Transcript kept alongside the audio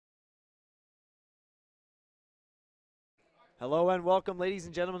Hello and welcome, ladies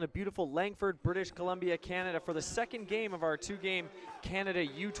and gentlemen, to beautiful Langford, British Columbia, Canada for the second game of our two-game Canada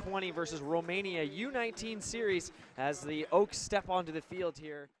U20 versus Romania U19 series as the Oaks step onto the field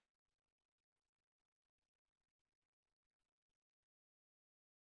here.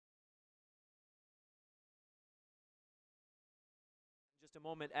 Just a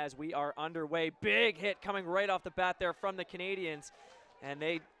moment as we are underway. Big hit coming right off the bat there from the Canadians, and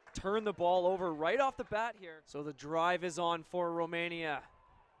they turn the ball over right off the bat here. So the drive is on for Romania.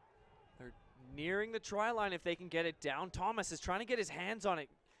 They're nearing the try line if they can get it down. Thomas is trying to get his hands on it,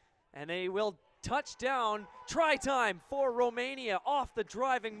 and they will touch down. Try time for Romania off the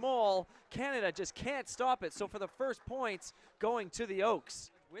driving maul. Canada just can't stop it. So for the first points, going to the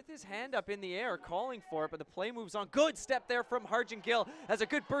Oaks. With his hand up in the air, calling for it, but the play moves on. Good step there from Harjan Gill as a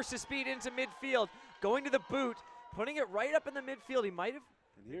good burst of speed into midfield. Going to the boot, putting it right up in the midfield. He might have.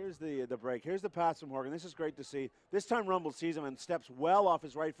 And here's the break. Here's the pass from Horgan. This is great to see. This time Rumble sees him and steps well off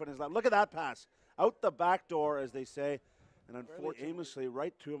his right foot and his left. Look at that pass. Out the back door, as they say, and unfortunately aimlessly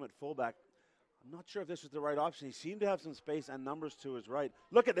right to him at fullback. I'm not sure if this was the right option. He seemed to have some space and numbers to his right.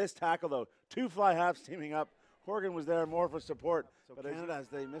 Look at this tackle, though. Two fly halves teaming up. Horgan was there more for support. So but Canada, as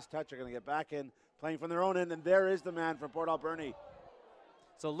they mistouch, are going to get back in, playing from their own end, and there is the man from Port Alberni.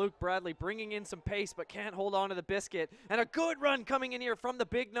 So Luke Bradley bringing in some pace but can't hold on to the biscuit. And a good run coming in here from the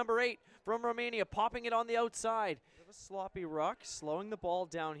big number 8 from Romania, popping it on the outside. A sloppy ruck, slowing the ball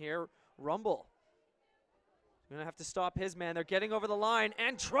down here. Rumble going to have to stop his man. They're getting over the line,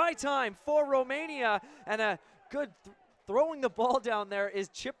 and try time for Romania. And a good throwing the ball down there is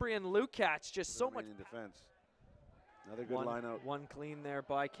Ciprian Lukac. Just so much defense. Another good line out. One clean there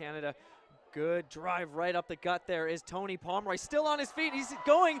by Canada. Good drive right up the gut there is Tony Pomeroy. Still on his feet, he's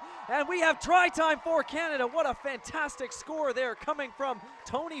going, and we have try time for Canada. What a fantastic score there coming from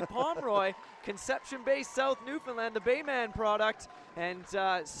Tony Pomeroy, Conception-based South Newfoundland, the Bayman product, and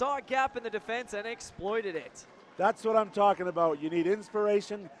saw a gap in the defense and exploited it. That's what I'm talking about. You need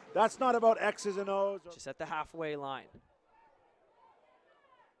inspiration. That's not about X's and O's. Just at the halfway line.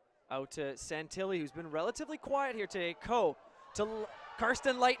 Out to Santilli, who's been relatively quiet here today. To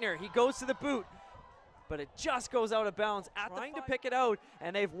Karsten Leitner, he goes to the boot, but it just goes out of bounds trying to pick it out,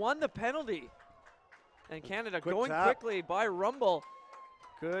 and they've won the penalty. And Canada going quickly by Rumble.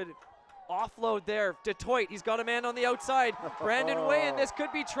 Good offload there. Detroit, he's got a man on the outside. Brandon Wayan, this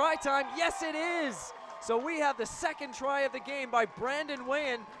could be try time. Yes, it is. So we have the second try of the game by Brandon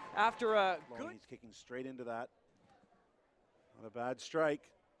Wayan after a good. He's kicking straight into that. Not a bad strike.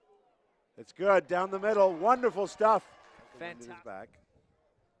 It's good down the middle. Wonderful stuff. Fantastic. Back.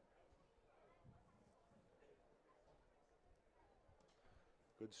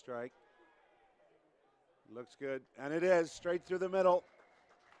 Good strike. Looks good. And it is straight through the middle.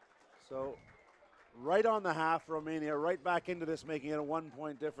 So right on the half, Romania, right back into this, making it a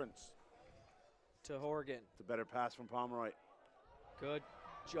 1-point difference. To Horgan. It's a better pass from Pomeroy. Good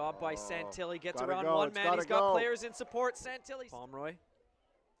job by Santilli. Gets around one man. He's got players in support. Santilli. Pomeroy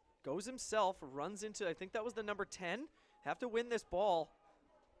goes himself, runs into, I think that was the number 10. Have to win this ball.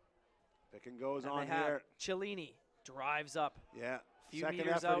 Pick and goes on here. Cellini drives up. Yeah. Few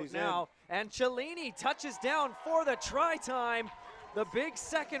meters out now. And Cellini touches down for the try time. The big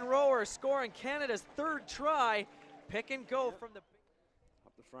second rower scoring Canada's third try. Pick and go from the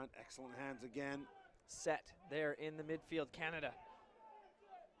up the front. Excellent hands again. Set there in the midfield. Canada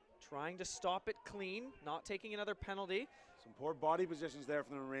trying to stop it clean, not taking another penalty. Some poor body positions there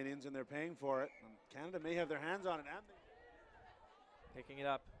from the Romanians, and they're paying for it. And Canada may have their hands on it. And picking it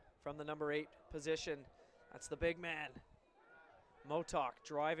up from the number 8 position. That's the big man. Motok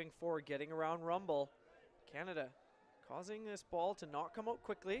driving forward, getting around Rumble. Canada causing this ball to not come out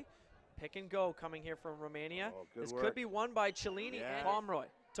quickly. Pick and go coming here from Romania. This could be won by Cellini and Pomeroy.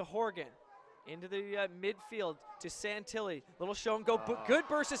 To Horgan. Into the midfield to Santilli. Little show and go. Good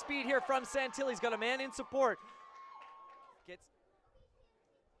burst of speed here from Santilli. He's got a man in support.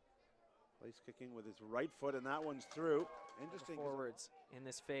 Place kicking with his right foot, and that one's through. Interesting. Forwards in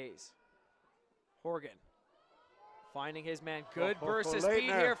this phase. Horgan finding his man. Good burst of speed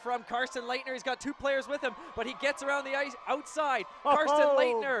here from Karsten Leitner. He's got 2 players with him, but he gets around the ice outside. Karsten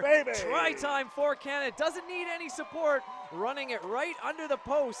Leitner, baby. Try time for Canada. Doesn't need any support. Running it right under the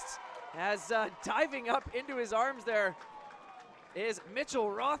posts as diving up into his arms there is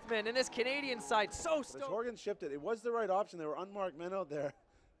Mitchell Rothman in this Canadian side. So stoked. Horgan shifted. It was the right option. There were unmarked men out there,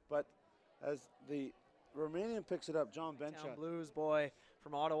 but as the Romanian picks it up, John Bencha. Blues boy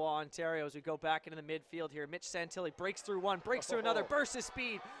from Ottawa, Ontario, as we go back into the midfield here. Mitch Santilli breaks through one, breaks through another, bursts his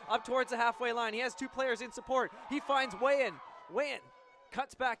speed up towards the halfway line. He has 2 players in support. He finds Wayan. Wayan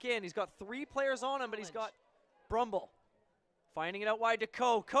cuts back in. He's got 3 players on him, but he's got Brumble. Finding it out wide to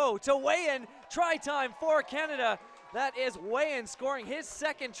Coe to Wayan. Try time for Canada. That is Wayan scoring his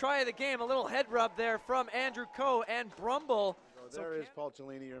second try of the game. A little head rub there from Andrew Coe and Brumble. So there is Paul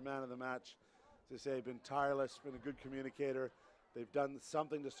Cellini, your man of the match. As I say, been tireless, been a good communicator. They've done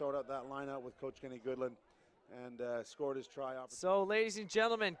something to sort out that line out with Coach Kenny Goodland and scored his try. So, ladies and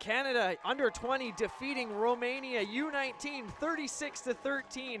gentlemen, Canada under 20 defeating Romania U19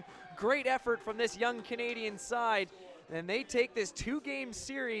 36-13. Great effort from this young Canadian side. And they take this two-game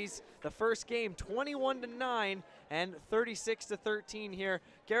series, the first game 21-9 and 36-13 here.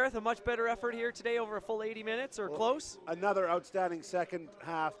 Gareth, a much better effort here today over a full 80 minutes or close? Another outstanding second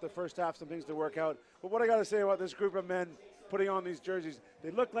half. The first half, some things to work out. But what I got to say about this group of men putting on these jerseys,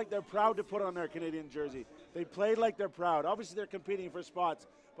 they look like they're proud to put on their Canadian jersey. They played like they're proud. Obviously, they're competing for spots,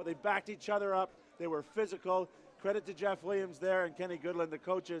 but they backed each other up. They were physical. Credit to Jeff Williams there and Kenny Goodland, the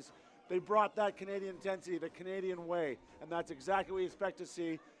coaches. They brought that Canadian intensity, the Canadian way, and that's exactly what we expect to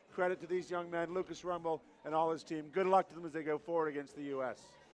see. Credit to these young men, Lucas Rumble and all his team. Good luck to them as they go forward against the U.S.